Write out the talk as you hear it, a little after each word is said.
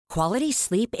Quality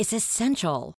sleep is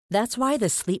essential. That's why the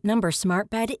Sleep Number Smart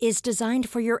Bed is designed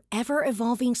for your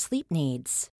ever-evolving sleep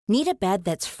needs. Need a bed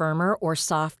that's firmer or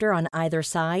softer on either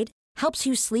side? Helps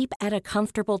you sleep at a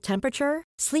comfortable temperature?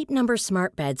 Sleep Number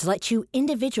Smart Beds let you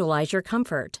individualize your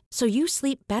comfort, so you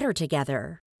sleep better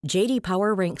together. J.D.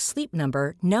 Power ranks Sleep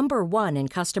Number number 1 in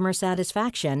customer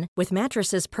satisfaction with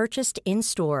mattresses purchased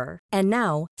in-store. And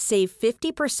now, save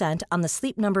 50% on the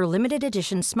Sleep Number Limited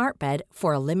Edition Smart Bed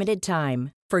for a limited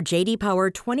time. For J.D. Power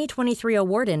 2023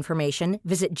 award information,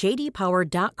 visit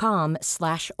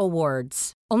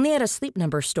jdpower.com/awards. Only at a Sleep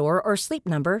Number store or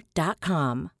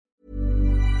sleepnumber.com.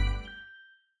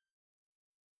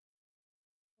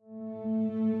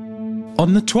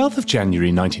 On the 12th of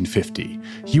January 1950,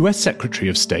 US Secretary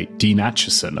of State Dean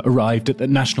Acheson arrived at the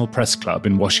National Press Club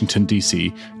in Washington,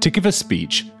 D.C. to give a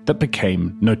speech that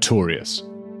became notorious.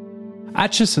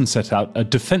 Acheson set out a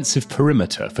defensive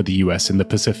perimeter for the US in the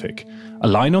Pacific, a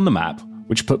line on the map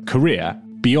which put Korea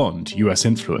beyond US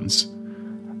influence.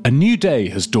 A new day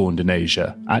has dawned in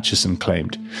Asia, Acheson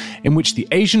claimed, in which the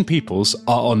Asian peoples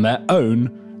are on their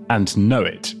own and know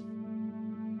it.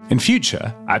 In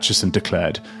future, Acheson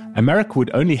declared, America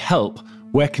would only help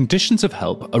where conditions of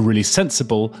help are really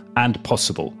sensible and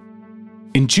possible.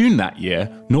 In June that year,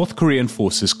 North Korean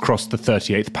forces crossed the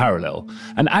 38th parallel,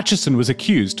 and Acheson was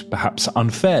accused, perhaps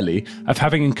unfairly, of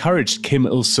having encouraged Kim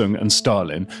Il-sung and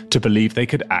Stalin to believe they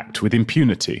could act with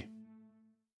impunity.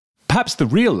 Perhaps the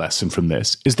real lesson from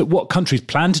this is that what countries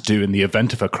plan to do in the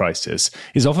event of a crisis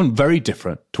is often very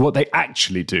different to what they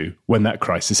actually do when that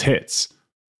crisis hits.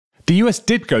 The US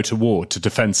did go to war to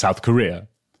defend South Korea,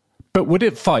 but would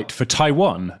it fight for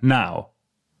Taiwan now?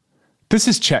 This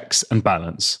is Checks and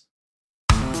Balance.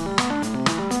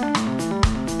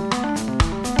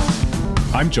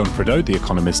 I'm John Prideaux, The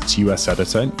Economist's US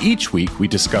editor, and each week we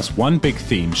discuss one big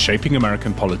theme shaping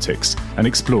American politics and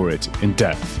explore it in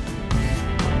depth.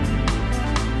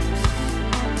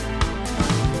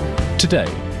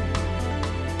 Today,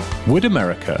 would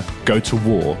America go to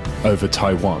war over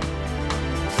Taiwan?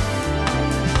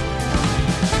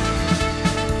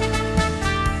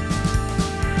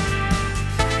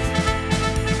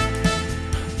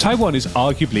 Taiwan is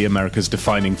arguably America's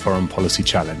defining foreign policy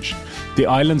challenge. The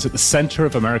island's at the center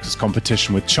of America's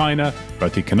competition with China,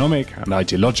 both economic and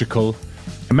ideological.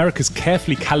 America's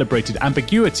carefully calibrated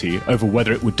ambiguity over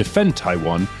whether it would defend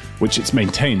Taiwan, which it's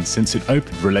maintained since it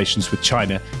opened relations with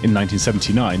China in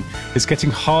 1979, is getting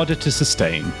harder to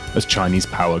sustain as Chinese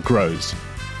power grows.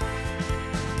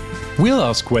 We'll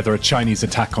ask whether a Chinese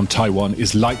attack on Taiwan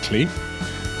is likely,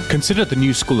 consider the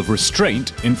new school of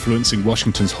restraint influencing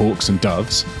Washington's hawks and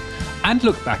doves, and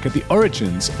look back at the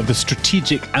origins of the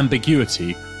strategic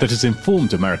ambiguity that has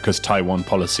informed America's Taiwan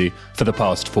policy for the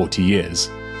past 40 years.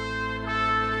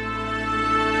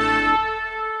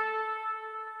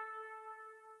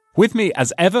 With me,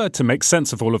 as ever, to make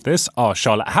sense of all of this are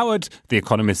Charlotte Howard, The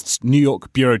Economist's New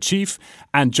York bureau chief,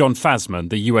 and John Fasman,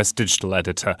 the US digital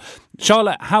editor.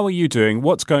 Charlotte, how are you doing?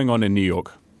 What's going on in New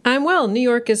York? I'm well. New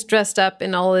York is dressed up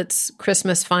in all its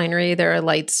Christmas finery. There are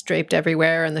lights draped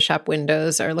everywhere, and the shop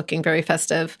windows are looking very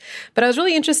festive. But I was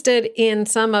really interested in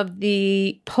some of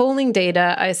the polling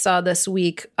data I saw this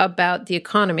week about the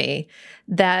economy,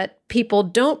 that people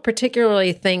don't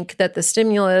particularly think that the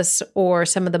stimulus or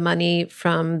some of the money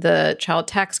from the child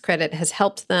tax credit has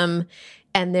helped them,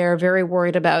 and they're very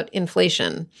worried about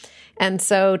inflation. And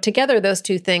so together, those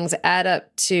two things add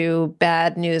up to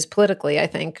bad news politically, I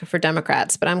think, for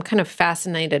Democrats. But I'm kind of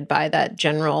fascinated by that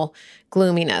general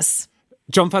gloominess.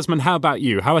 John Fasman, how about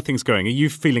you? How are things going? Are you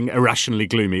feeling irrationally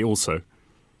gloomy also?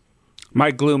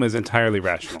 My gloom is entirely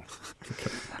rational.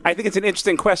 Okay. I think it's an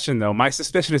interesting question, though. My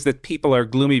suspicion is that people are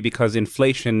gloomy because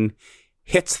inflation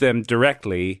hits them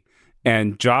directly,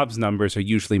 and jobs numbers are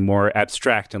usually more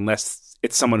abstract unless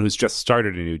it's someone who's just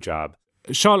started a new job.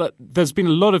 Charlotte, there's been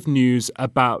a lot of news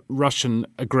about Russian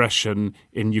aggression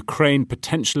in Ukraine,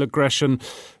 potential aggression.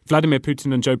 Vladimir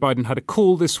Putin and Joe Biden had a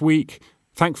call this week.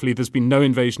 Thankfully, there's been no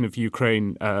invasion of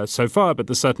Ukraine so far, but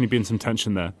there's certainly been some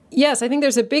tension there. Yes, I think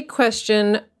there's a big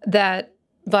question that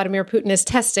Vladimir Putin is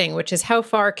testing, which is how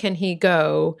far can he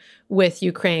go with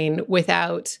Ukraine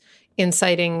without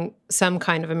inciting some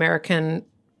kind of American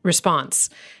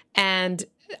response? And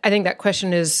I think that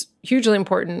question is hugely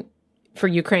important for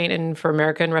Ukraine and for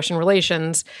America and Russian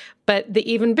relations. But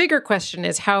the even bigger question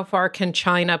is how far can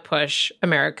China push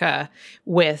America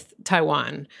with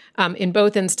Taiwan? In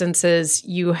both instances,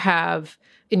 you have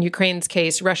in Ukraine's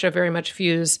case, Russia very much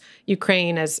views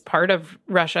Ukraine as part of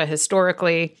Russia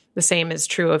historically. The same is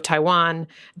true of Taiwan,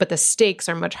 but the stakes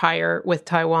are much higher with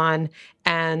Taiwan,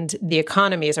 and the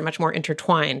economies are much more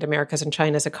intertwined, America's and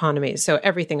China's economies. So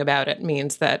everything about it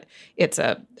means that it's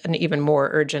an even more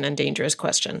urgent and dangerous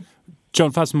question.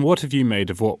 John Fasman, what have you made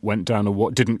of what went down or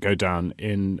what didn't go down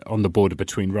on the border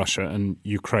between Russia and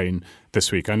Ukraine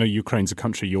this week? I know Ukraine's a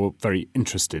country you're very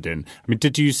interested in. I mean,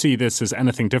 did you see this as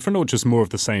anything different or just more of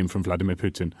the same from Vladimir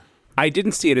Putin? I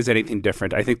didn't see it as anything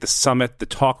different. I think the summit, the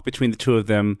talk between the two of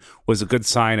them was a good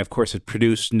sign. Of course, it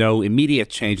produced no immediate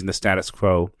change in the status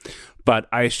quo. But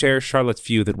I share Charlotte's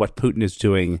view that what Putin is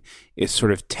doing is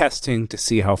sort of testing to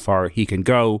see how far he can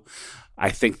go. I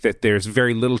think that there's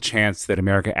very little chance that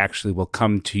America actually will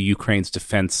come to Ukraine's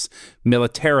defense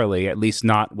militarily, at least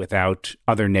not without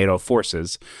other NATO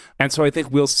forces. And so I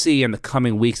think we'll see in the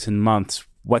coming weeks and months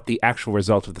what the actual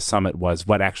result of the summit was,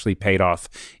 what actually paid off,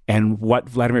 and what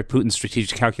Vladimir Putin's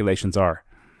strategic calculations are.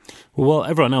 Well,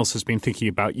 everyone else has been thinking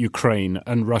about Ukraine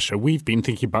and Russia. We've been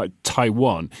thinking about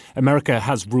Taiwan. America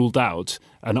has ruled out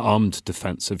an armed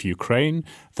defense of Ukraine,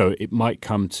 though it might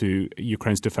come to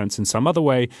Ukraine's defense in some other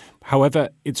way. However,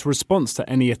 its response to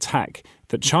any attack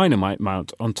that China might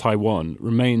mount on Taiwan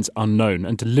remains unknown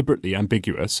and deliberately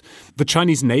ambiguous. The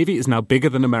Chinese Navy is now bigger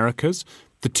than America's.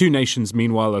 The two nations,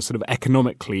 meanwhile, are sort of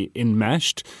economically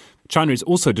enmeshed. China is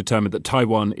also determined that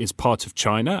Taiwan is part of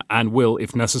China and will,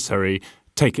 if necessary,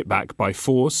 take it back by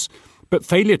force. But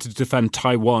failure to defend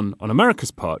Taiwan on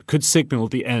America's part could signal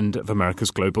the end of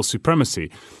America's global supremacy.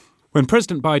 When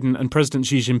President Biden and President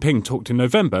Xi Jinping talked in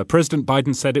November, President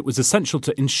Biden said it was essential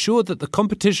to ensure that the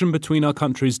competition between our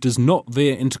countries does not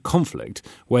veer into conflict,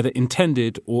 whether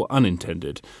intended or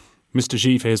unintended. Mr.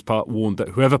 Xi, for his part, warned that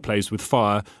whoever plays with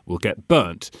fire will get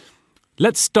burnt.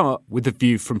 Let's start with a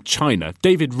view from China.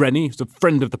 David Rennie, who's a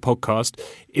friend of the podcast,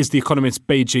 is The Economist's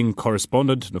Beijing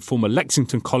correspondent and a former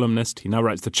Lexington columnist. He now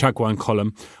writes the Chaguan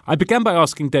column. I began by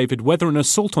asking David whether an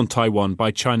assault on Taiwan by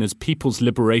China's People's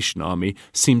Liberation Army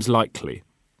seems likely.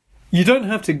 You don't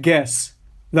have to guess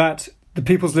that the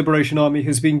People's Liberation Army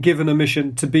has been given a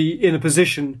mission to be in a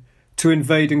position to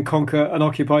invade and conquer and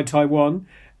occupy Taiwan.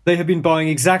 They have been buying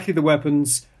exactly the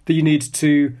weapons that you need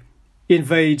to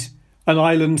invade an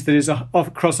island that is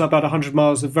across about 100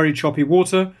 miles of very choppy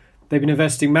water. They've been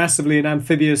investing massively in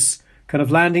amphibious kind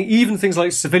of landing, even things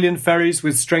like civilian ferries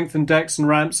with strengthened decks and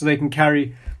ramps so they can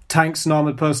carry tanks and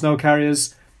armoured personnel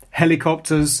carriers,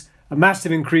 helicopters, a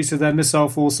massive increase of their missile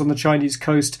force on the Chinese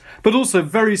coast, but also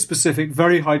very specific,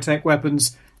 very high-tech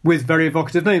weapons with very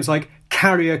evocative names like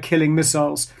carrier-killing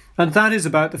missiles. And that is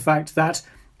about the fact that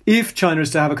if China is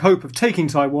to have a hope of taking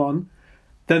Taiwan,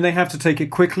 then they have to take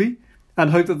it quickly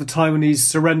and hope that the Taiwanese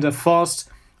surrender fast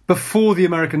before the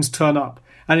Americans turn up.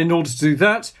 And in order to do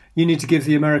that, you need to give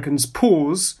the Americans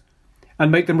pause and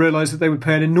make them realise that they would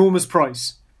pay an enormous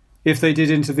price if they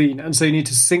did intervene. And so you need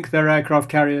to sink their aircraft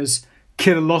carriers,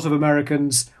 kill a lot of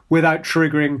Americans without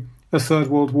triggering a Third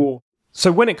World War. So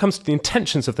when it comes to the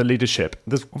intentions of the leadership,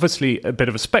 there's obviously a bit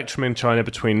of a spectrum in China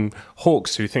between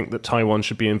hawks who think that Taiwan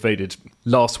should be invaded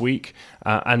last week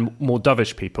and more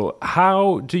dovish people.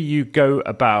 How do you go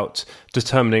about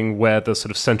determining where the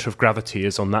sort of centre of gravity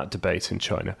is on that debate in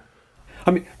China?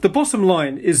 I mean, the bottom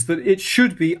line is that it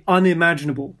should be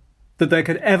unimaginable that there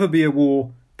could ever be a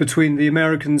war between the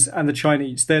Americans and the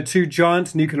Chinese. They're two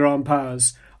giant nuclear armed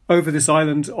powers over this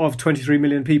island of 23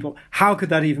 million people. How could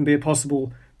that even be a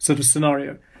possible sort of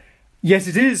scenario? Yet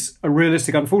it is a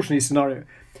realistic, unfortunately, scenario.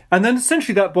 And then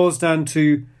essentially that boils down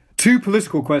to two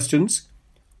political questions.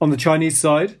 On the Chinese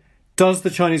side, does the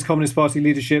Chinese Communist Party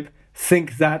leadership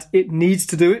think that it needs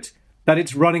to do it, that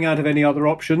it's running out of any other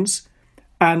options?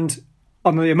 And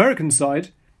on the American side,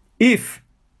 if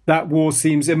that war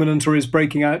seems imminent or is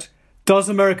breaking out, does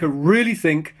America really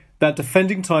think that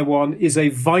defending Taiwan is a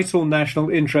vital national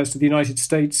interest of the United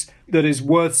States that is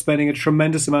worth spending a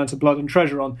tremendous amount of blood and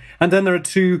treasure on? And then there are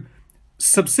two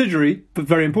subsidiary but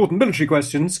very important military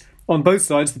questions on both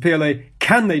sides. The PLA,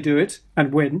 can they do it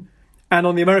and win? And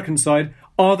on the American side,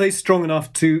 are they strong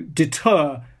enough to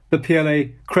deter the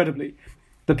PLA credibly?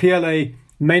 The PLA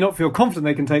may not feel confident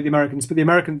they can take the Americans, but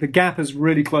the gap has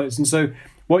really closed. And so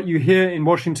what you hear in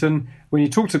Washington when you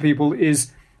talk to people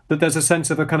is that there's a sense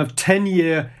of a kind of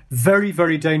 10-year, very,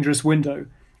 very dangerous window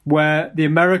where the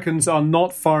Americans are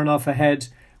not far enough ahead,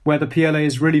 where the PLA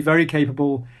is really very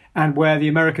capable, and where the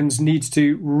Americans need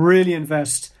to really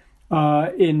invest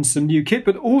in some new kit,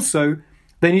 but also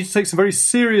they need to take some very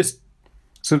serious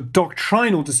sort of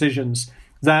doctrinal decisions.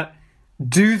 That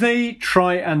do they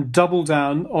try and double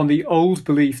down on the old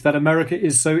belief that America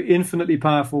is so infinitely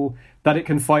powerful that it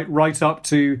can fight right up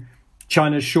to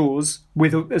China's shores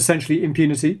with essentially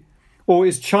impunity? Or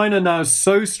is China now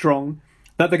so strong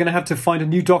that they're going to have to find a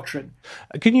new doctrine?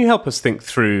 Can you help us think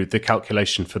through the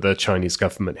calculation for the Chinese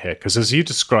government here? Because as you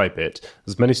describe it,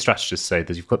 as many strategists say,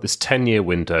 that you've got this 10-year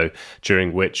window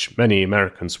during which many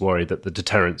Americans worry that the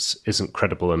deterrence isn't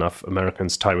credible enough.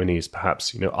 Americans, Taiwanese,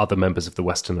 perhaps, other members of the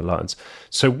Western alliance.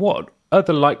 So what are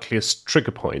the likeliest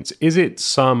trigger points? Is it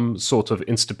some sort of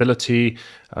instability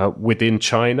within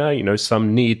China,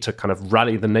 some need to kind of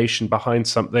rally the nation behind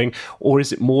something? Or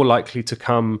is it more likely to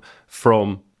come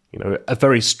from a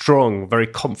very strong, very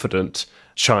confident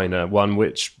China, one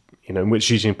which, in which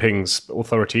Xi Jinping's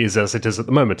authority is as it is at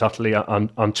the moment, utterly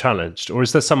unchallenged? Or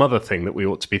is there some other thing that we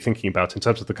ought to be thinking about in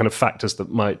terms of the kind of factors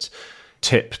that might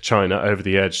tip China over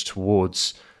the edge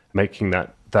towards making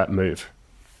that move?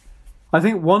 I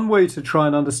think one way to try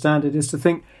and understand it is to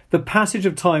think the passage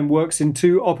of time works in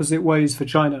two opposite ways for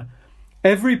China.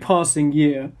 Every passing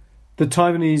year, the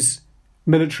Taiwanese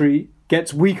military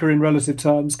gets weaker in relative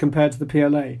terms compared to the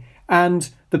PLA. And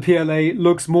the PLA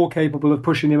looks more capable of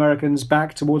pushing the Americans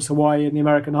back towards Hawaii and the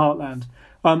American heartland.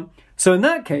 So in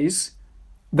that case,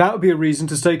 that would be a reason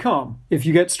to stay calm. If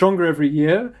you get stronger every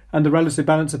year and the relative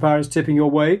balance of power is tipping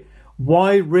your way,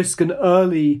 why risk an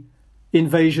early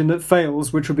invasion that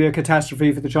fails, which would be a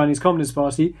catastrophe for the Chinese Communist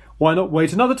Party? Why not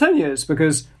wait another 10 years?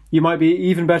 Because you might be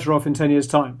even better off in 10 years'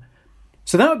 time.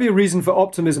 So that would be a reason for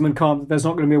optimism and calm, that there's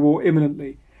not going to be a war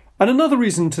imminently. And another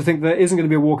reason to think there isn't going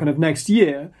to be a war kind of next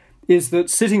year is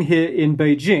that sitting here in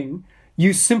Beijing,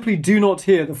 you simply do not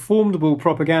hear the formidable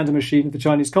propaganda machine of the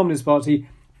Chinese Communist Party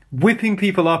whipping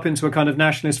people up into a kind of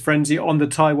nationalist frenzy on the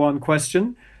Taiwan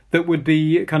question that would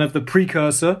be kind of the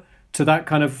precursor to that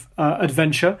kind of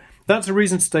adventure. That's a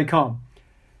reason to stay calm.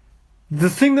 The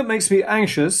thing that makes me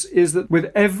anxious is that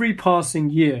with every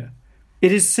passing year,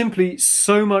 it is simply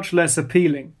so much less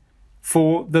appealing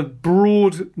for the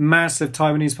broad mass of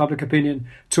Taiwanese public opinion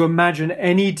to imagine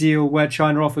any deal where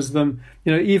China offers them,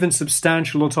 even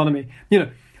substantial autonomy.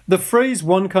 The phrase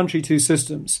 "one country, two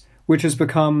systems," which has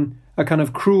become a kind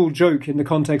of cruel joke in the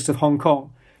context of Hong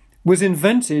Kong, was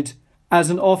invented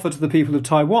as an offer to the people of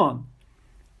Taiwan.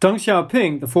 Deng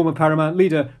Xiaoping, the former paramount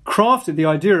leader, crafted the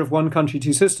idea of one country,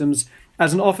 two systems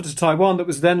as an offer to Taiwan that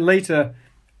was then later,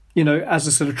 as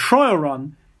a sort of trial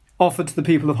run, offered to the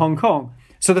people of Hong Kong.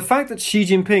 So the fact that Xi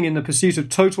Jinping, in the pursuit of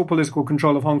total political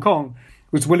control of Hong Kong,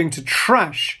 was willing to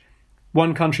trash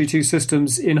one country, two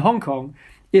systems in Hong Kong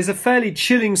is a fairly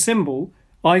chilling symbol,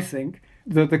 I think,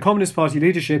 that the Communist Party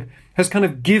leadership has kind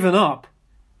of given up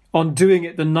on doing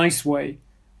it the nice way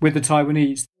with the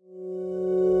Taiwanese.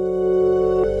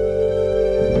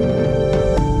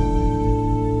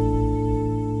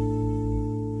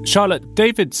 Charlotte,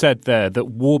 David said there that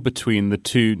war between the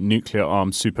two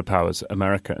nuclear-armed superpowers,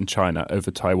 America and China,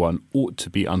 over Taiwan ought to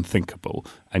be unthinkable,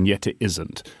 and yet it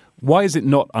isn't. Why is it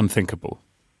not unthinkable?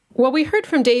 Well, we heard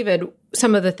from David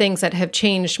some of the things that have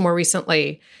changed more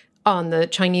recently on the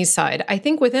Chinese side. I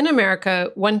think within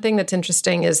America, one thing that's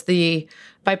interesting is the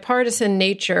bipartisan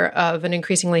nature of an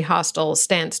increasingly hostile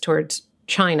stance towards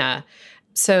China.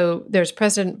 So there's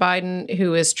President Biden,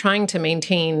 who is trying to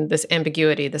maintain this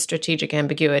ambiguity, the strategic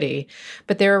ambiguity.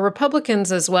 But there are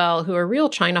Republicans as well who are real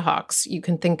China hawks. You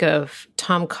can think of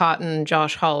Tom Cotton,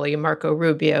 Josh Hawley, Marco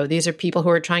Rubio. These are people who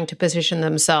are trying to position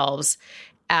themselves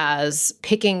as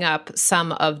picking up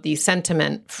some of the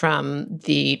sentiment from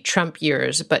the Trump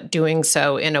years, but doing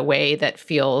so in a way that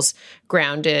feels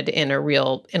grounded in a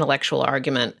real intellectual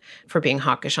argument for being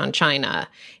hawkish on China.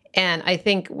 And I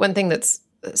think one thing that's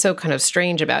so kind of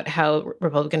strange about how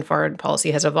Republican foreign policy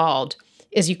has evolved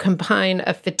is you combine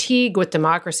a fatigue with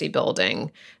democracy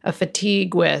building, a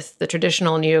fatigue with the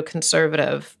traditional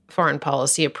neoconservative foreign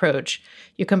policy approach.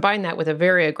 You combine that with a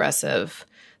very aggressive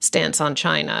stance on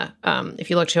China.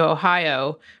 If you look to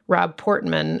Ohio, Rob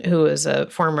Portman, who is a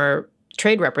former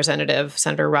trade representative,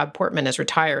 Senator Rob Portman, is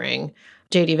retiring.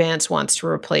 J.D. Vance wants to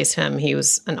replace him. He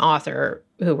was an author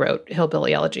who wrote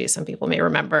Hillbilly Elegy, some people may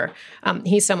remember.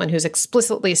 He's someone who's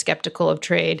explicitly skeptical of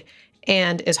trade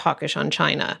and is hawkish on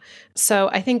China. So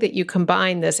I think that you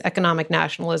combine this economic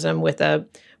nationalism with a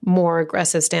more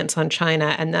aggressive stance on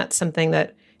China, and that's something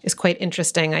that is quite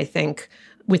interesting, I think,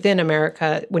 within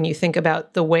America when you think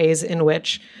about the ways in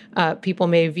which people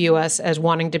may view us as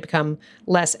wanting to become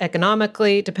less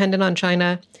economically dependent on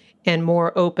China and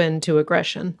more open to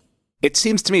aggression. It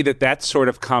seems to me that that sort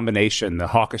of combination, the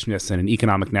hawkishness and an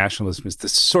economic nationalism, is the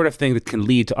sort of thing that can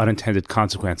lead to unintended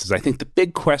consequences. I think the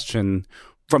big question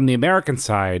from the American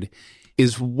side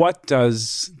is, what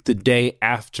does the day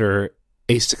after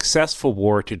a successful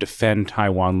war to defend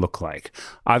Taiwan look like?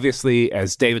 Obviously,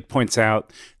 as David points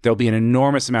out, there'll be an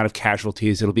enormous amount of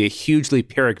casualties. It'll be a hugely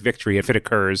Pyrrhic victory if it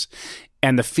occurs.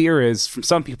 And the fear is, from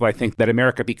some people, I think, that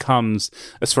America becomes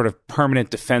a sort of permanent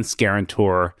defense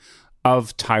guarantor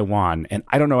of Taiwan. And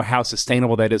I don't know how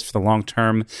sustainable that is for the long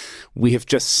term. We have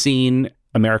just seen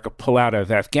America pull out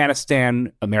of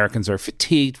Afghanistan. Americans are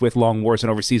fatigued with long wars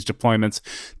and overseas deployments.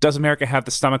 Does America have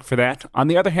the stomach for that? On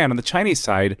the other hand, on the Chinese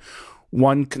side,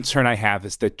 one concern I have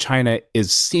is that China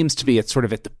seems to be at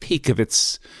the peak of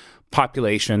its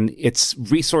population. It's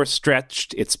resource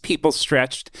stretched, it's people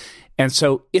stretched. And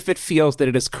so if it feels that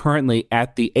it is currently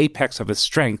at the apex of its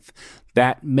strength,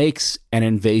 that makes an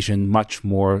invasion much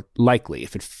more likely.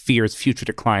 If it fears future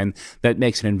decline, that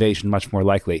makes an invasion much more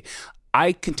likely.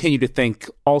 I continue to think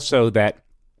also that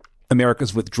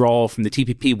America's withdrawal from the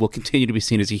TPP will continue to be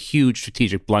seen as a huge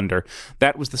strategic blunder.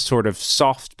 That was the sort of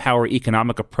soft power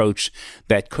economic approach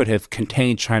that could have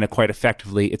contained China quite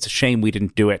effectively. It's a shame we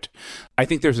didn't do it. I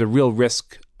think there's a real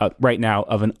risk right now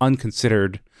of an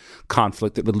unconsidered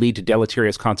conflict that would lead to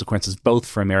deleterious consequences both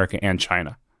for America and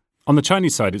China. On the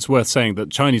Chinese side, it's worth saying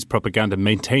that Chinese propaganda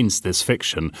maintains this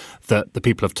fiction that the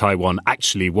people of Taiwan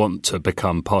actually want to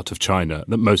become part of China,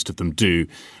 that most of them do.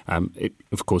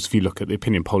 Of course, if you look at the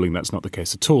opinion polling, that's not the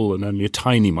case at all, and only a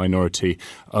tiny minority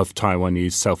of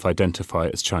Taiwanese self-identify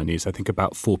as Chinese, I think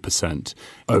about 4%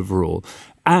 overall.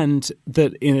 And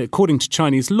that according to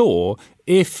Chinese law,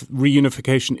 if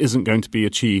reunification isn't going to be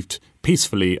achieved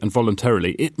peacefully and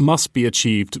voluntarily, it must be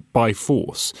achieved by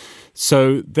force.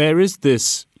 So there is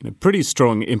this pretty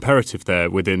strong imperative there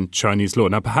within Chinese law.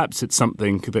 Now, perhaps it's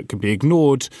something that can be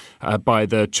ignored by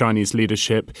the Chinese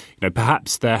leadership.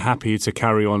 Perhaps they're happy to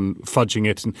carry on fudging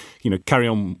it and, carry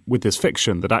on with this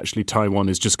fiction that actually Taiwan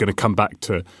is just going to come back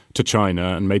to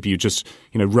China, and maybe you just,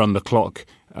 run the clock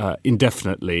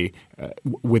indefinitely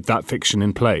with that fiction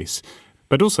in place.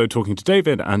 But also talking to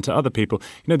David and to other people,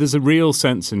 there's a real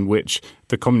sense in which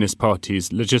the Communist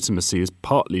Party's legitimacy is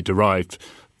partly derived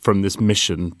from this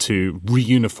mission to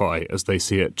reunify, as they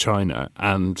see it, China.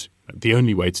 And the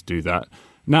only way to do that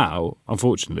now,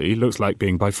 unfortunately, looks like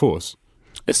being by force.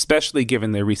 Especially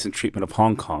given their recent treatment of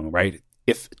Hong Kong, right?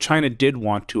 If China did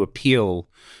want to appeal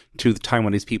to the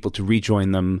Taiwanese people to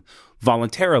rejoin them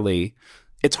voluntarily,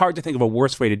 it's hard to think of a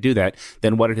worse way to do that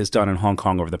than what it has done in Hong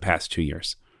Kong over the past 2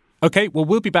 years. Okay, well,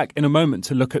 we'll be back in a moment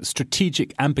to look at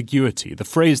strategic ambiguity, the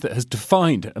phrase that has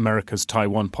defined America's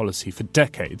Taiwan policy for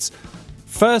decades.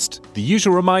 First, the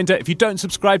usual reminder, if you don't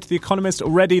subscribe to The Economist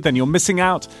already, then you're missing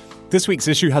out. This week's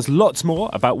issue has lots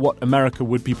more about what America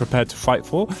would be prepared to fight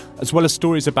for, as well as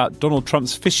stories about Donald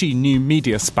Trump's fishy new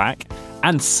media SPAC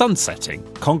and sunsetting,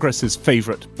 Congress's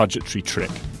favourite budgetary trick.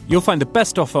 You'll find the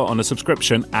best offer on a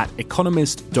subscription at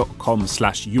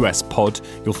economist.com/USpod.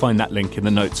 You'll find that link in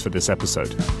the notes for this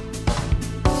episode.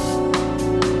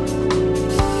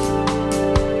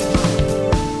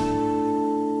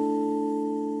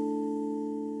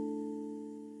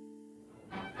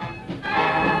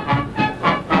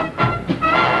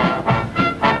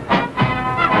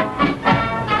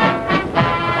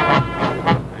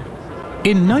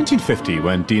 In 1950,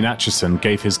 when Dean Acheson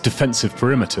gave his defensive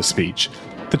perimeter speech,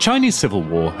 the Chinese Civil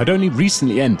War had only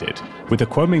recently ended, with the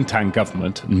Kuomintang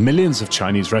government and millions of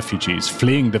Chinese refugees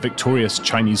fleeing the victorious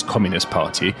Chinese Communist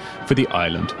Party for the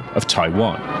island of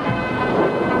Taiwan.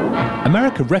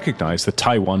 America recognized the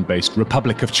Taiwan-based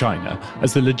Republic of China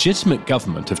as the legitimate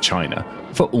government of China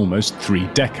for almost 3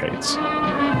 decades.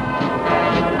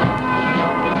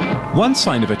 One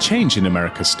sign of a change in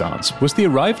America's stance was the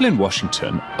arrival in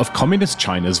Washington of Communist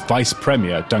China's Vice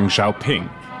Premier Deng Xiaoping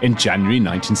in January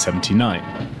 1979.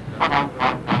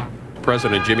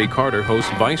 President Jimmy Carter hosts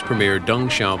Vice Premier Deng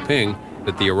Xiaoping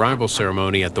at the arrival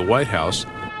ceremony at the White House.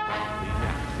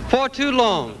 For too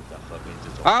long,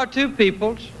 our two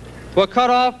peoples were cut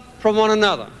off from one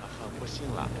another.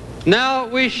 Now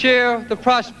we share the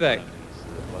prospect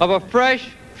of a fresh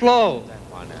flow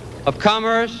of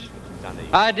commerce,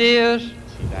 ideas,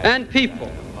 and people,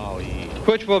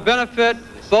 which will benefit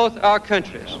both our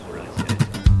countries.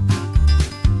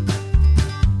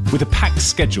 With a packed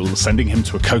schedule sending him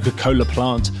to a Coca-Cola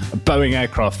plant, a Boeing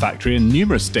aircraft factory, and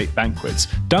numerous state banquets,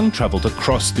 Deng traveled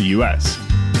across the U.S.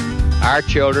 Our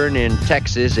children in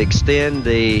Texas extend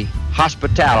the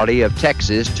hospitality of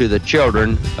Texas to the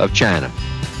children of China.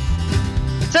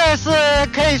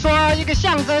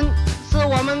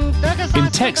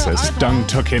 In Texas, Deng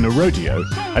took in a rodeo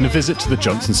and a visit to the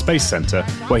Johnson Space Center,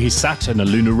 where he sat in a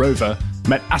lunar rover,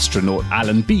 met astronaut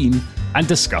Alan Bean, and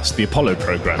discussed the Apollo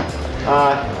program.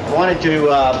 I wanted to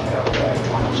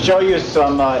show you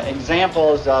some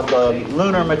examples of the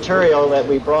lunar material that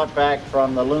we brought back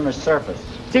from the lunar surface.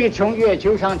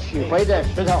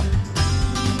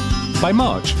 By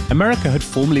March, America had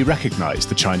formally recognized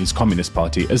the Chinese Communist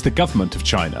Party as the government of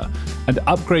China and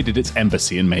upgraded its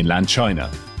embassy in mainland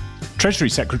China. Treasury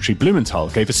Secretary Blumenthal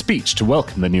gave a speech to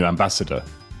welcome the new ambassador.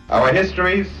 Our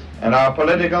histories and our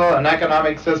political and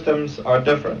economic systems are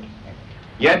different.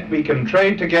 Yet we can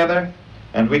trade together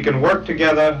and we can work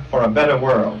together for a better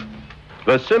world.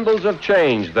 The symbols of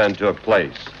change then took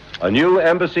place. A new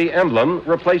embassy emblem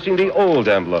replacing the old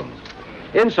emblem.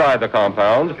 Inside the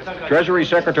compound, Treasury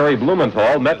Secretary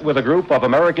Blumenthal met with a group of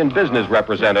American business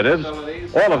representatives,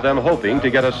 all of them hoping to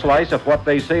get a slice of what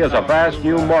they see as a vast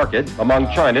new market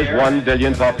among China's 1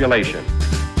 billion population.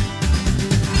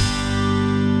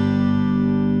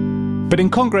 But in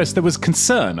Congress, there was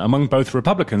concern among both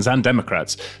Republicans and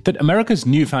Democrats that America's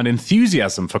newfound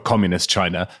enthusiasm for communist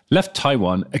China left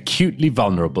Taiwan acutely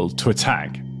vulnerable to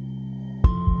attack.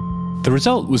 The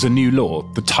result was a new law,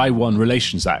 the Taiwan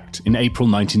Relations Act, in April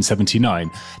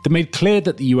 1979, that made clear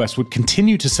that the US would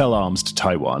continue to sell arms to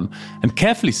Taiwan and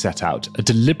carefully set out a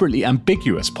deliberately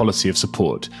ambiguous policy of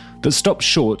support that stopped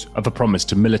short of a promise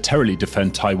to militarily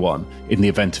defend Taiwan in the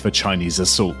event of a Chinese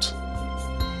assault.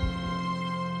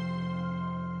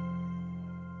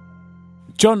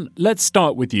 John, let's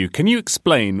start with you. Can you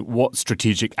explain what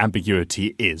strategic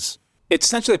ambiguity is? It's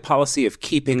essentially a policy of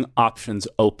keeping options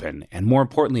open, and more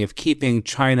importantly, of keeping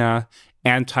China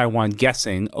and Taiwan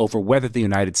guessing over whether the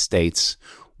United States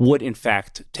would, in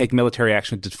fact, take military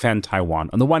action to defend Taiwan.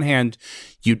 On the one hand,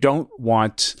 you don't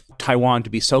want Taiwan to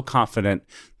be so confident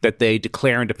that they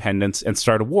declare independence and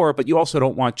start a war, but you also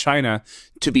don't want China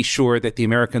to be sure that the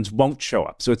Americans won't show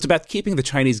up. So it's about keeping the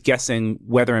Chinese guessing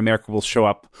whether America will show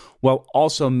up, while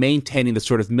also maintaining the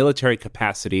sort of military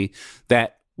capacity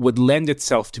that would lend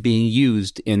itself to being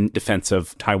used in defense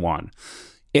of Taiwan.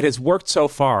 It has worked so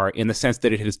far in the sense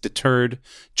that it has deterred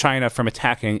China from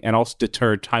attacking and also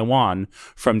deterred Taiwan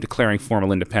from declaring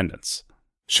formal independence.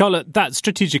 Charlotte, that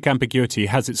strategic ambiguity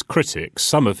has its critics,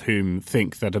 some of whom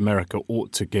think that America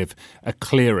ought to give a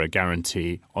clearer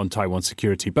guarantee on Taiwan's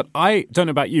security. But I don't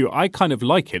know about you, I kind of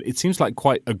like it. It seems like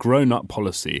quite a grown-up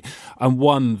policy, and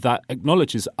one that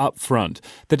acknowledges up front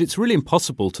that it's really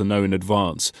impossible to know in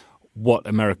advance what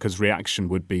America's reaction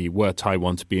would be were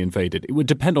Taiwan to be invaded. It would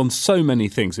depend on so many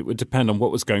things. It would depend on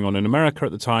what was going on in America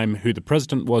at the time, who the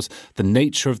president was, the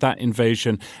nature of that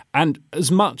invasion. And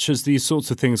as much as these sorts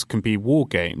of things can be war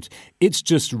gamed, it's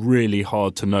just really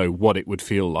hard to know what it would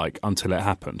feel like until it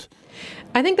happened.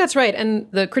 I think that's right.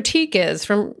 And the critique is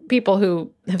from people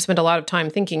who have spent a lot of time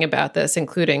thinking about this,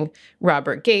 including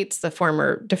Robert Gates, the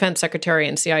former defense secretary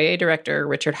and CIA director,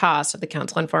 Richard Haass of the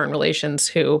Council on Foreign Relations,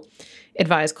 who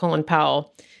advised Colin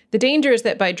Powell. The danger is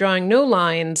that by drawing no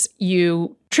lines,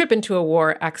 you trip into a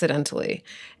war accidentally.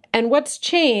 And what's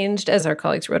changed, as our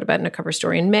colleagues wrote about in a cover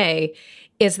story in May,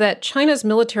 is that China's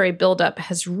military buildup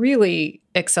has really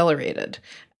accelerated,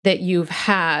 that you've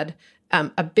had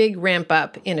a big ramp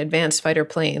up in advanced fighter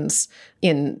planes,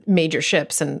 in major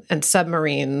ships and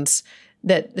submarines,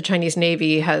 that the Chinese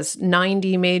Navy has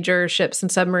 90 major ships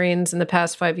and submarines in the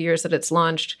past 5 years that it's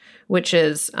launched, which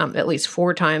is at least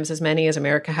 4 times as many as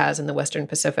America has in the Western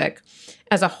Pacific.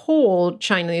 As a whole,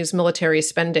 Chinese military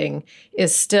spending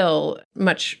is still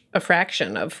much a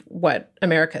fraction of what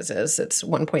America's is. It's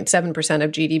 1.7%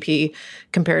 of GDP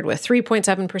compared with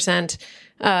 3.7%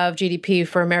 of GDP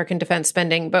for American defense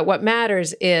spending. But what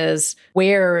matters is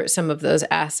where some of those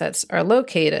assets are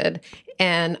located.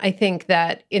 And I think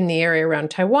that in the area around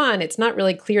Taiwan, it's not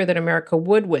really clear that America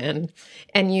would win.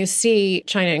 And you see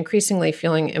China increasingly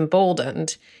feeling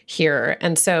emboldened here.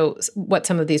 And so what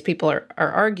some of these people are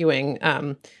arguing,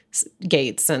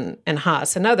 Gates and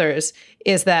Haass and others,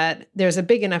 is that there's a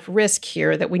big enough risk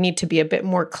here that we need to be a bit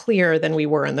more clear than we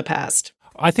were in the past.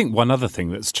 I think one other thing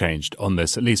that's changed on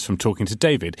this, at least from talking to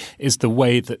David, is the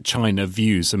way that China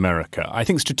views America. I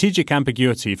think strategic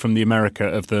ambiguity from the America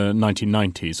of the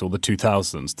 1990s or the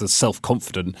 2000s, the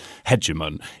self-confident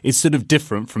hegemon, is sort of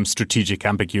different from strategic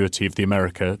ambiguity of the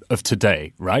America of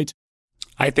today, right?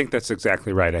 I think that's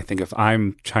exactly right. I think if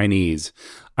I'm Chinese,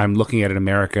 I'm looking at an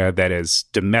America that is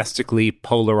domestically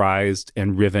polarized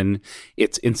and riven.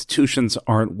 Its institutions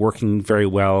aren't working very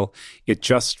well. It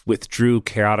just withdrew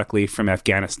chaotically from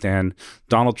Afghanistan.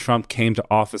 Donald Trump came to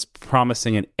office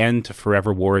promising an end to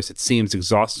forever wars. It seems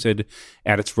exhausted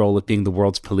at its role at being the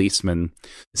world's policeman.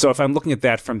 So if I'm looking at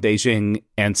that from Beijing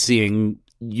and seeing,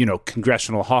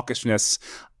 congressional hawkishness,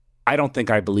 I don't think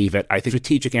I believe it. I think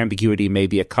strategic ambiguity may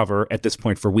be a cover at this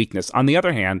point for weakness. On the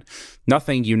other hand,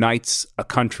 nothing unites a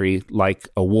country like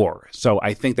a war. So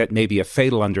I think that may be a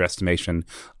fatal underestimation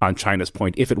on China's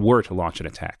point if it were to launch an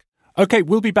attack. Okay,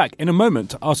 we'll be back in a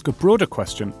moment to ask a broader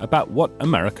question about what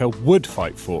America would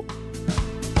fight for.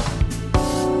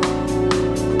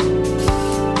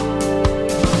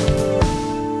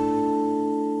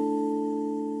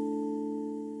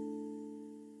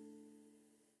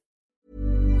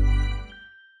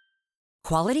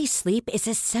 Quality sleep is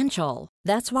essential.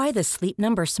 That's why the Sleep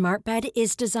Number Smart Bed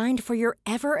is designed for your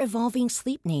ever-evolving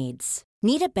sleep needs.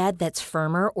 Need a bed that's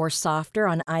firmer or softer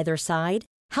on either side?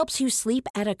 Helps you sleep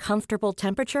at a comfortable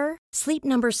temperature? Sleep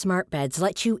Number Smart Beds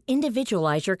let you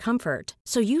individualize your comfort,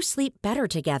 so you sleep better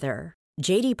together.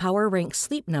 J.D. Power ranks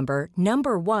Sleep Number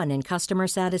number 1 in customer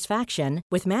satisfaction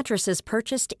with mattresses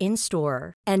purchased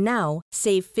in-store. And now,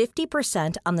 save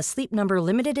 50% on the Sleep Number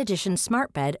Limited Edition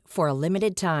Smart Bed for a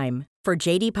limited time. For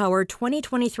J.D. Power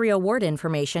 2023 award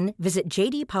information, visit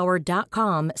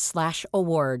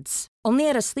jdpower.com/awards. Only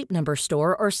at a Sleep Number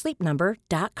store or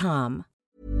sleepnumber.com.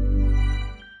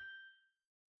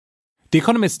 The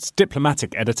Economist's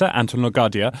diplomatic editor, Anton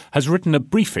Nordgaardia, has written a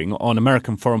briefing on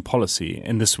American foreign policy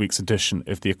in this week's edition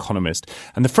of The Economist.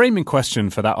 And the framing question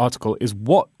for that article is,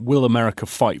 what will America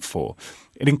fight for?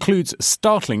 It includes a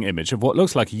startling image of what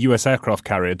looks like a US aircraft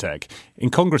carrier deck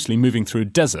incongruously moving through a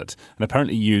desert and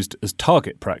apparently used as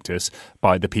target practice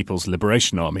by the People's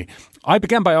Liberation Army. I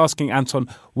began by asking Anton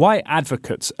why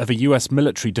advocates of a US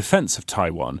military defense of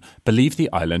Taiwan believe the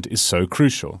island is so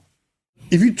crucial.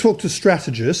 If you talk to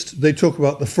strategists, they talk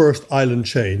about the first island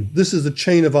chain. This is a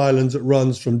chain of islands that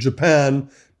runs from Japan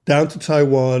down to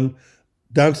Taiwan,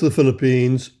 down to the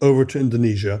Philippines, over to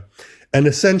Indonesia, and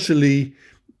essentially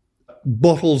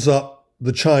bottles up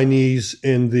the Chinese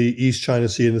in the East China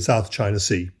Sea and the South China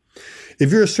Sea.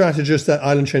 If you're a strategist, that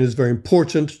island chain is very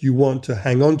important. You want to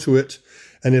hang on to it.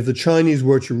 And if the Chinese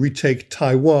were to retake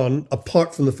Taiwan,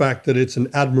 apart from the fact that it's an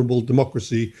admirable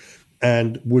democracy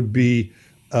and would be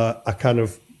a kind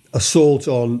of assault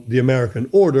on the American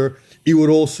order, it would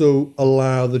also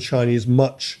allow the Chinese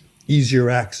much easier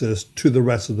access to the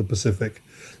rest of the Pacific,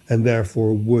 and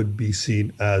therefore would be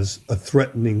seen as a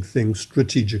threatening thing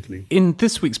strategically. In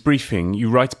this week's briefing, you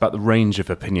write about the range of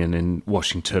opinion in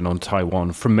Washington on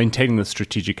Taiwan, from maintaining the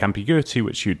strategic ambiguity,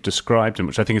 which you described, and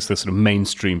which I think is the sort of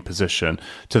mainstream position,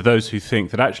 to those who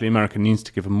think that actually America needs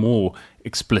to give a more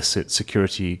explicit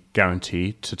security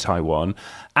guarantee to Taiwan,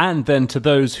 and then to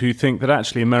those who think that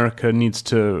actually America needs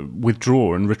to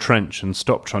withdraw and retrench and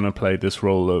stop trying to play this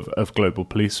role of global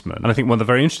policeman. And I think one of the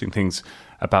very interesting things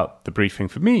about the briefing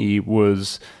for me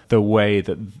was the way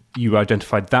that you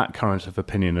identified that current of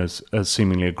opinion as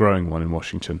seemingly a growing one in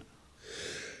Washington.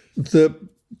 The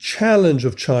challenge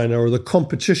of China, or the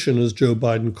competition as Joe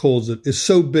Biden calls it, is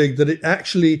so big that it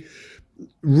actually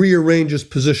rearranges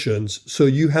positions. So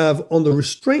you have on the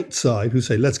restraint side who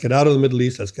say, let's get out of the Middle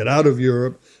East, let's get out of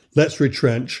Europe, let's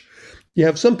retrench. You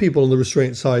have some people on the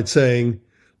restraint side saying,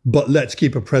 but let's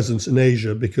keep a presence in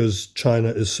Asia because China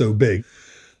is so big.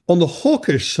 On the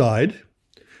hawkish side,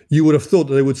 you would have thought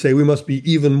that they would say we must be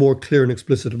even more clear and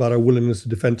explicit about our willingness to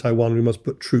defend Taiwan, we must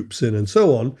put troops in and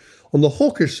so on. On the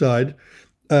hawkish side,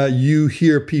 you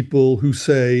hear people who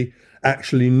say,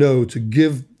 actually, no, to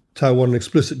give Taiwan an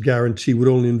explicit guarantee would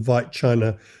only invite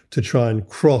China to try and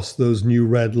cross those new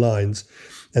red lines,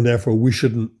 and therefore we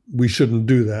shouldn't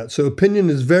do that. So opinion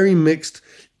is very mixed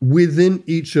within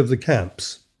each of the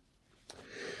camps.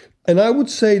 And I would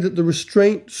say that the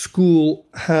restraint school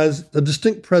has a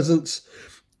distinct presence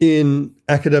in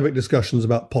academic discussions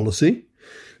about policy.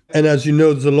 And as you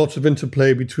know, there's a lot of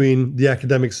interplay between the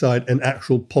academic side and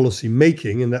actual policy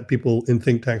making, and that people in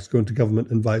think tanks go into government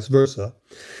and vice versa.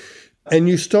 And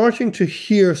you're starting to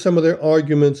hear some of their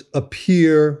arguments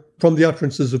appear from the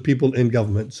utterances of people in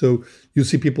government. So you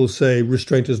see people say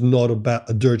restraint is not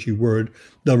a dirty word.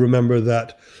 They'll remember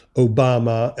that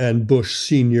Obama and Bush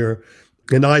Sr.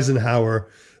 and Eisenhower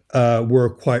were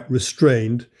quite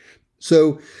restrained.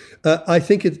 So I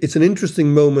think it's an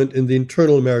interesting moment in the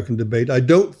internal American debate. I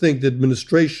don't think the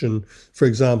administration, for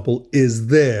example, is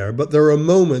there, but there are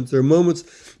moments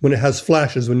when it has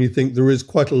flashes, when you think there is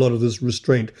quite a lot of this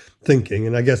restraint thinking.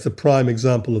 And I guess the prime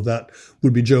example of that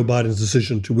would be Joe Biden's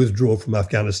decision to withdraw from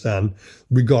Afghanistan,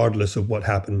 regardless of what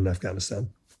happened in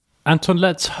Afghanistan. Anton,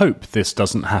 let's hope this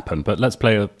doesn't happen, but let's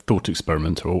play a thought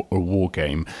experiment or a war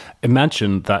game.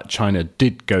 Imagine that China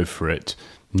did go for it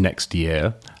next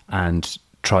year and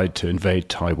tried to invade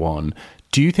Taiwan.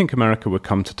 Do you think America would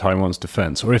come to Taiwan's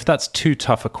defense? Or if that's too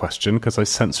tough a question, because I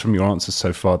sense from your answers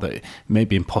so far that it may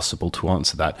be impossible to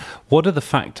answer that, what are the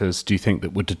factors, do you think,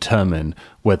 that would determine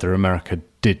whether America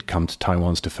did come to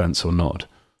Taiwan's defense or not?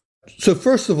 So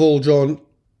first of all, John,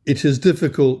 it is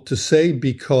difficult to say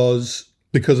because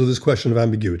of this question of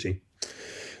ambiguity.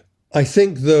 I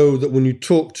think, though, that when you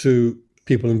talk to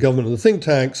people in government and the think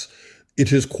tanks,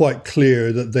 it is quite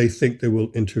clear that they think they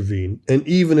will intervene. And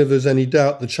even if there's any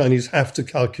doubt, the Chinese have to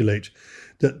calculate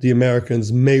that the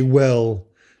Americans may well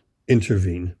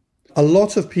intervene. A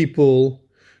lot of people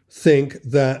think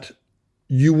that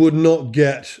you would not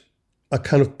get a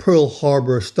kind of Pearl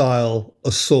Harbor style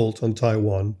assault on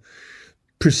Taiwan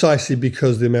precisely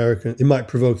because it might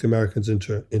provoke the Americans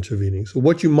intervening. So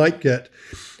what you might get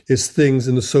is things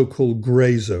in the so-called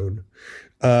gray zone.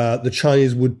 The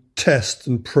Chinese would test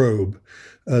and probe.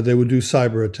 They would do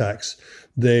cyber attacks.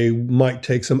 They might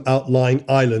take some outlying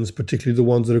islands, particularly the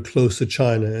ones that are close to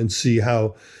China, and see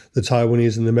how the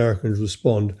Taiwanese and the Americans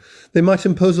respond. They might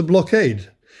impose a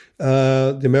blockade.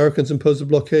 The Americans imposed a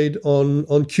blockade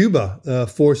on Cuba,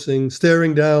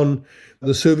 staring down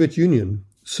the Soviet Union.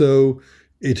 So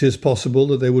it is possible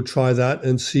that they would try that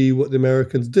and see what the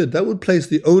Americans did. That would place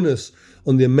the onus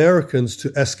on the Americans to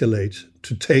escalate,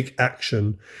 to take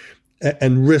action,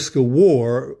 and risk a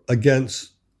war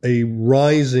against a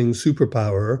rising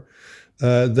superpower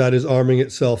that is arming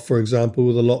itself, for example,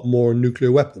 with a lot more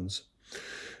nuclear weapons.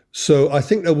 So I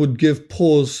think that would give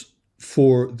pause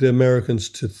for the Americans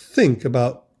to think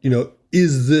about,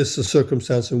 is this a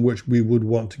circumstance in which we would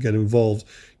want to get involved?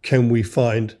 Can we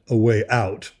find a way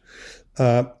out?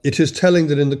 It is telling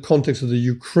that in the context of the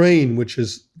Ukraine, which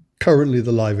is currently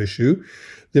the live issue,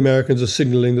 the Americans are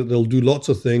signaling that they'll do lots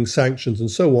of things, sanctions and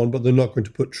so on, but they're not going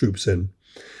to put troops in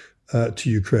to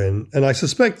Ukraine. And I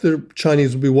suspect the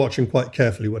Chinese will be watching quite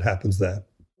carefully what happens there.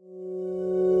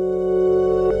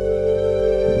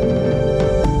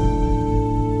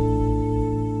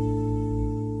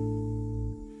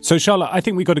 So, Charlotte, I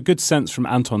think we got a good sense from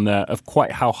Anton there of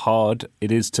quite how hard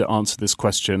it is to answer this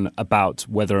question about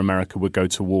whether America would go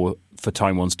to war for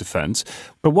Taiwan's defense.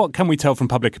 But what can we tell from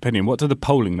public opinion? What do the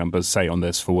polling numbers say on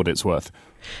this, for what it's worth?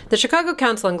 The Chicago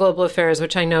Council on Global Affairs,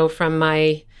 which I know from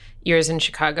my years in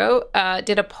Chicago,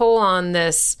 did a poll on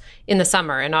this in the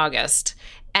summer, in August.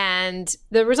 And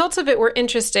the results of it were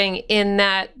interesting in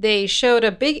that they showed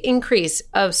a big increase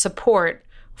of support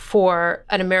for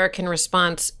an American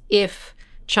response if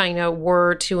China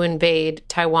were to invade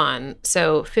Taiwan.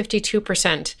 So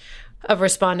 52% of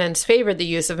respondents favored the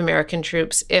use of American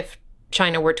troops if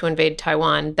China were to invade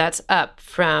Taiwan. That's up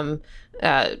from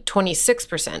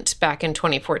 26% back in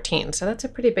 2014. So that's a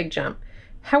pretty big jump.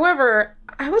 However,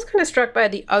 I was kind of struck by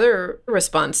the other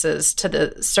responses to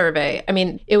the survey. I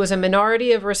mean, it was a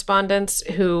minority of respondents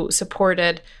who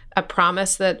supported a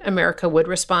promise that America would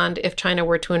respond if China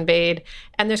were to invade.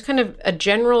 And there's kind of a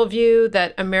general view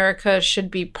that America should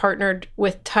be partnered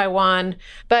with Taiwan.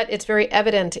 But it's very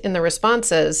evident in the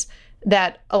responses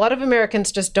that a lot of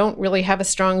Americans just don't really have a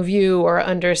strong view or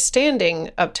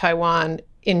understanding of Taiwan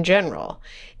in general.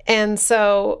 And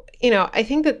so, I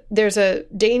think that there's a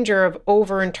danger of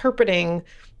overinterpreting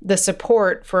the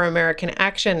support for American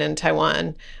action in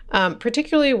Taiwan,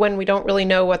 particularly when we don't really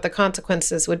know what the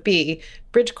consequences would be.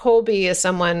 Bridge Colby is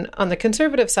someone on the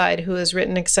conservative side who has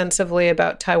written extensively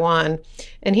about Taiwan,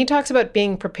 and he talks about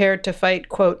being prepared to fight,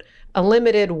 quote, a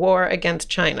limited war against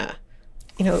China.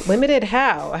 Limited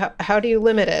how? How do you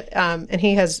limit it? And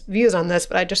he has views on this,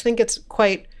 but I just think it's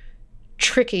quite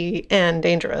tricky and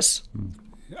dangerous.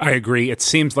 I agree. It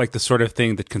seems like the sort of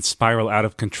thing that can spiral out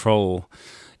of control.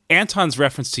 Anton's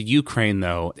reference to Ukraine,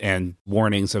 though, and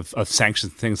warnings of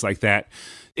sanctions, things like that,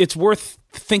 it's worth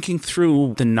thinking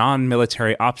through the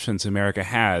non-military options America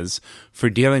has for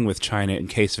dealing with China in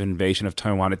case of invasion of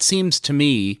Taiwan. It seems to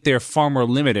me they're far more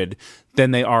limited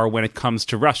than they are when it comes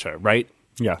to Russia, right?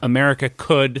 Yeah. America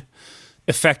could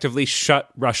effectively shut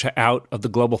Russia out of the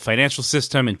global financial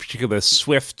system, in particular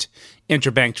SWIFT,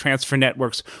 interbank transfer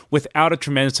networks, without a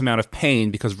tremendous amount of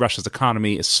pain because Russia's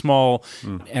economy is small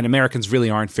and Americans really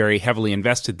aren't very heavily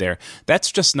invested there.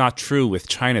 That's just not true with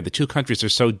China. The two countries are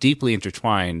so deeply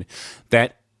intertwined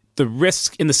that the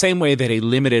risk, in the same way that a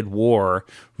limited war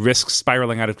risks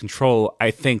spiraling out of control,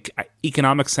 I think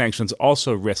economic sanctions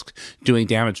also risk doing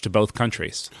damage to both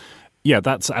countries. Yeah,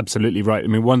 that's absolutely right. I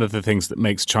mean, one of the things that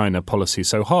makes China policy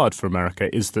so hard for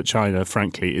America is that China,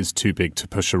 frankly, is too big to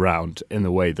push around in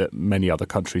the way that many other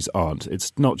countries aren't.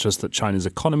 It's not just that China's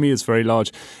economy is very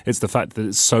large, it's the fact that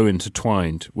it's so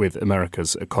intertwined with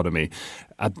America's economy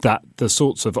that the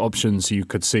sorts of options you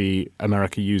could see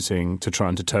America using to try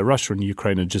and deter Russia and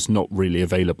Ukraine are just not really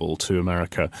available to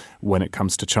America when it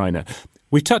comes to China.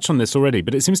 We've touched on this already,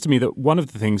 but it seems to me that one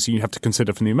of the things you have to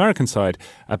consider from the American side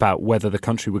about whether the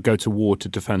country would go to war to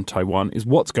defend Taiwan is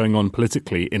what's going on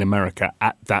politically in America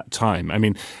at that time. I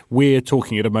mean, we're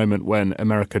talking at a moment when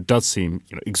America does seem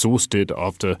exhausted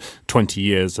after 20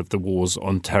 years of the wars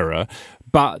on terror,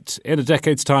 but in a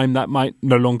decade's time, that might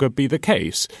no longer be the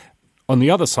case. On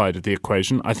the other side of the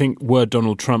equation, I think were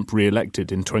Donald Trump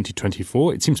re-elected in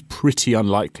 2024, it seems pretty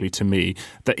unlikely to me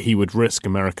that he would risk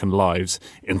American lives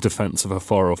in defense of a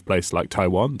far-off place like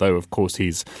Taiwan, though, of course,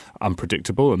 he's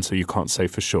unpredictable, and so you can't say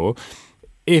for sure.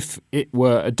 If it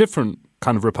were a different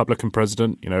kind of Republican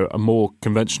president, a more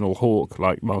conventional hawk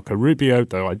like Marco Rubio,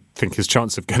 though I think his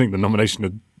chance of getting the nomination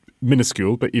are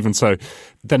minuscule, but even so,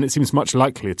 then it seems much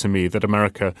likelier to me that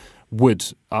America would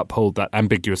uphold that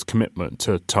ambiguous commitment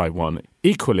to Taiwan.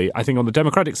 Equally, I think on the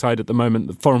Democratic side at the moment,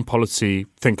 the foreign policy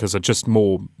thinkers are just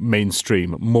more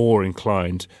mainstream, more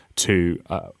inclined to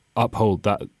uphold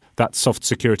that soft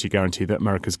security guarantee that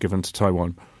America's given to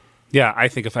Taiwan. Yeah, I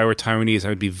think if I were Taiwanese, I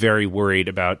would be very worried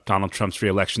about Donald Trump's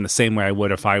reelection the same way I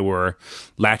would if I were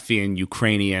Latvian,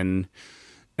 Ukrainian,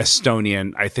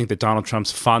 Estonian. I think that Donald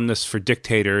Trump's fondness for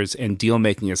dictators and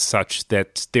deal-making is such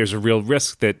that there's a real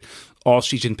risk that all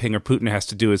Xi Jinping or Putin has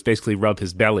to do is basically rub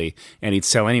his belly and he'd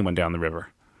sell anyone down the river.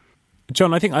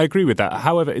 John, I think I agree with that.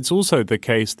 However, it's also the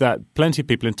case that plenty of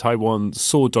people in Taiwan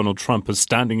saw Donald Trump as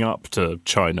standing up to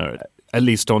China, at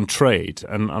least on trade.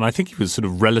 And I think he was sort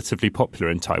of relatively popular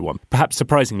in Taiwan, perhaps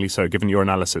surprisingly so, given your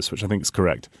analysis, which I think is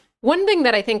correct. One thing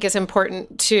that I think is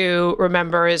important to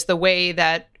remember is the way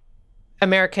that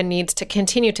America needs to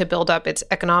continue to build up its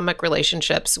economic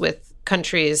relationships with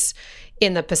countries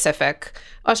in the Pacific.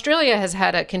 Australia has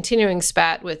had a continuing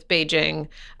spat with Beijing,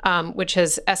 which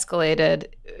has escalated.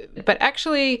 But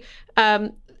actually,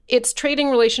 its trading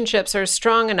relationships are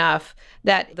strong enough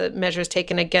that the measures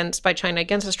taken by China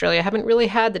against Australia haven't really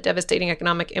had the devastating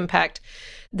economic impact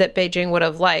that Beijing would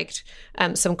have liked.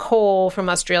 Some coal from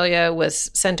Australia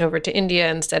was sent over to India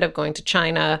instead of going to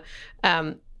China.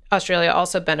 Australia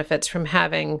also benefits from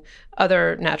having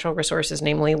other natural resources,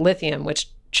 namely lithium, which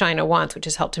China wants, which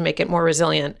has helped to make it more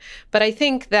resilient. But I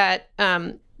think that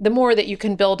the more that you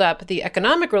can build up the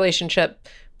economic relationship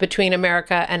between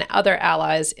America and other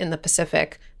allies in the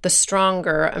Pacific, the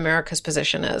stronger America's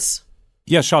position is.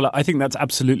 Yeah, Charlotte, I think that's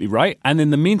absolutely right. And in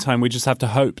the meantime, we just have to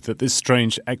hope that this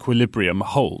strange equilibrium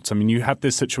holds. I mean, you have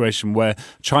this situation where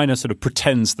China sort of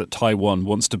pretends that Taiwan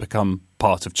wants to become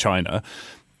part of China.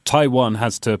 Taiwan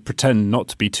has to pretend not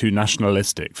to be too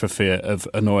nationalistic for fear of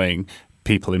annoying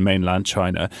people in mainland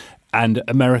China. And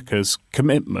America's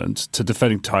commitment to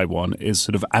defending Taiwan is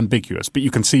sort of ambiguous. But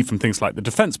you can see from things like the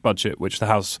defense budget, which the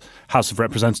House of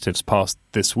Representatives passed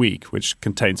this week, which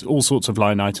contains all sorts of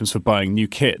line items for buying new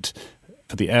kit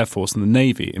for the Air Force and the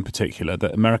Navy in particular,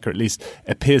 that America at least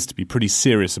appears to be pretty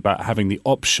serious about having the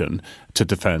option to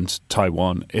defend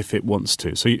Taiwan if it wants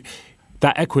to. So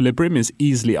that equilibrium is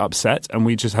easily upset, and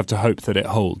we just have to hope that it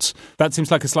holds. That seems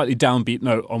like a slightly downbeat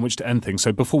note on which to end things.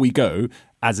 So before we go,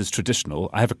 as is traditional,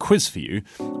 I have a quiz for you.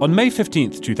 On May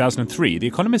 15th, 2003, The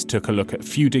Economist took a look at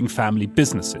feuding family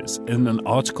businesses in an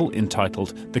article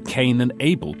entitled The Cain and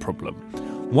Abel Problem.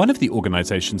 One of the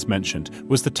organisations mentioned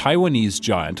was the Taiwanese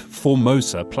giant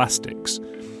Formosa Plastics.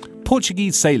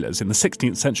 Portuguese sailors in the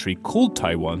 16th century called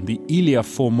Taiwan the Ilha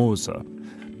Formosa.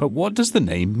 But what does the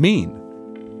name mean?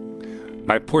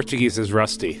 My Portuguese is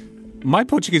rusty. My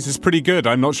Portuguese is pretty good.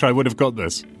 I'm not sure I would have got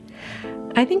this.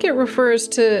 I think it refers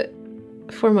to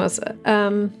Formosa.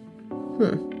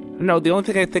 No, the only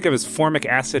thing I think of is formic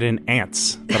acid in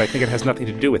ants, but I think it has nothing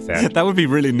to do with that. That would be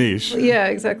really niche. Yeah,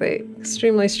 exactly.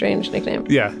 Extremely strange nickname.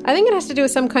 Yeah. I think it has to do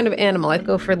with some kind of animal. I'd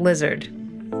go for lizard,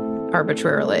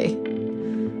 arbitrarily.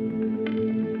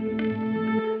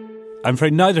 I'm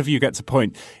afraid neither of you gets a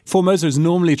point. Formosa is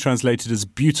normally translated as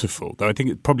beautiful, though I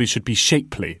think it probably should be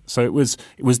shapely. So it was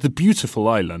the beautiful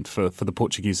island for the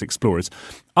Portuguese explorers.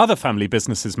 Other family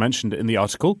businesses mentioned in the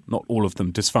article, not all of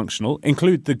them dysfunctional,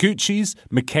 include the Gucci's,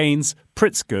 McCain's,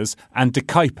 Pritzker's and De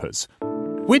Kuypers.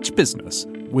 Which business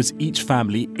was each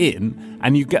family in?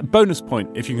 And you get a bonus point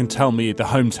if you can tell me the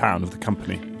hometown of the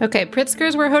company. Okay,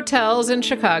 Pritzker's were hotels in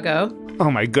Chicago.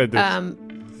 Oh my goodness.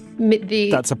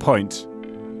 That's a point.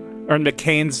 Aren't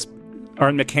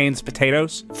McCain's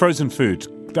potatoes? Frozen food.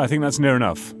 I think that's near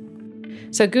enough.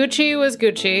 So Gucci was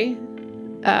Gucci.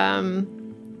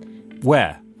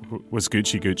 Where was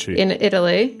Gucci? In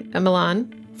Italy,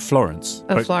 Milan. Florence.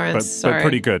 Oh, Florence. Sorry. But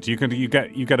pretty good. You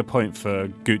get a point for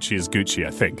Gucci as Gucci,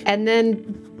 I think. And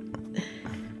then.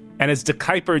 And is De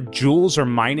Kuyper jewels or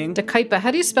mining? De Kuyper. How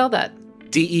do you spell that?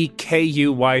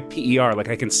 Dekuyper. Like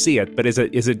I can see it, but is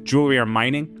it jewelry or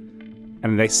mining?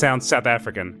 And they sound South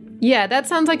African. Yeah, that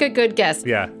sounds like a good guess.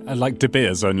 Yeah, like De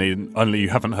Beers, only you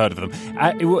haven't heard of them.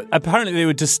 Apparently, they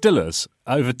were distillers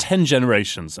over 10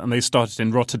 generations, and they started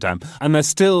in Rotterdam, and they're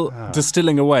still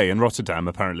distilling away in Rotterdam,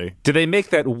 apparently. Do they make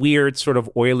that weird sort of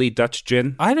oily Dutch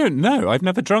gin? I don't know. I've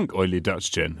never drunk oily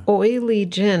Dutch gin. Oily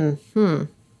gin.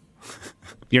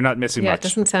 You're not missing much. Yeah, it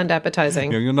doesn't sound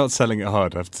appetizing. You're not selling it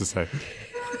hard, I have to say.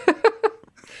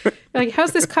 Like,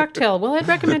 how's this cocktail? Well, I'd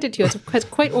recommend it to you. It's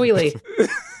quite oily.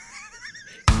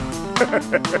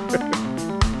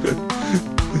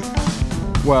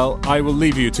 Well, I will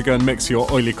leave you to go and mix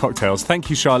your oily cocktails. Thank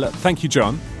you, Charlotte. Thank you,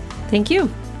 John. Thank you.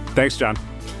 Thanks, John.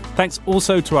 Thanks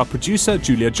also to our producer,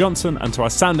 Julia Johnson, and to our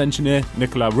sound engineer,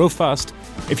 Nicola Rofast.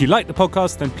 If you like the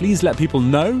podcast, then please let people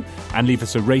know and leave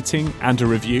us a rating and a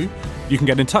review. You can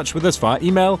get in touch with us via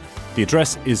email. The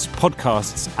address is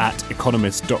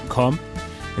podcasts@economist.com.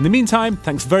 In the meantime,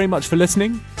 thanks very much for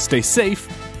listening. Stay safe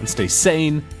and stay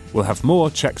sane. We'll have more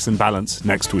Checks and Balance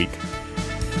next week.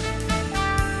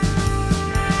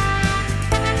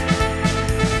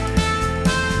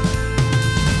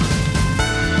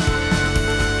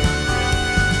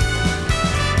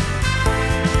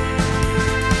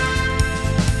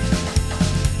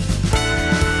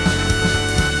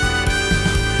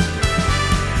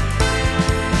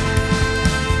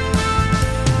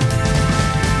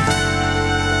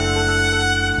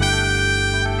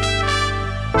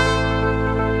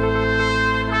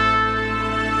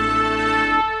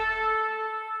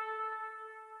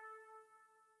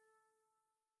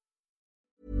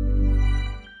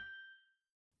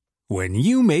 When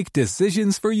you make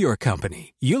decisions for your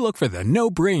company, you look for the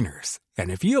no-brainers.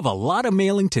 And if you have a lot of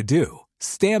mailing to do,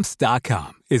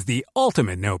 Stamps.com is the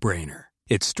ultimate no-brainer.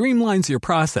 It streamlines your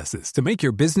processes to make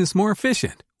your business more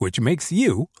efficient, which makes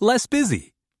you less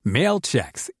busy. Mail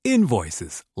checks,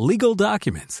 invoices, legal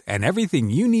documents, and everything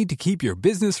you need to keep your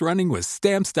business running with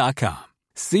Stamps.com.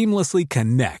 Seamlessly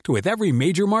connect with every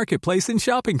major marketplace and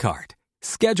shopping cart.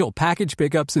 Schedule package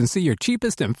pickups and see your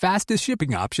cheapest and fastest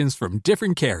shipping options from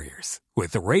different carriers,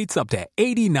 with rates up to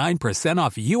 89%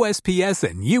 off USPS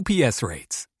and UPS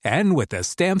rates. And with the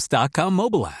Stamps.com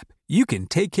mobile app, you can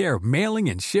take care of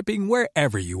mailing and shipping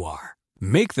wherever you are.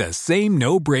 Make the same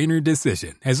no-brainer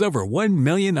decision as over 1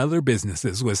 million other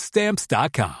businesses with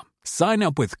Stamps.com. Sign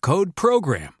up with code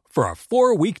PROGRAM for a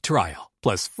 4-week trial,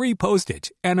 plus free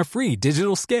postage and a free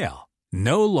digital scale.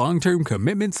 No long-term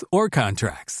commitments or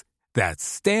contracts. That's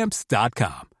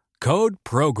Stamps.com. Code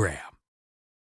PROGRAM.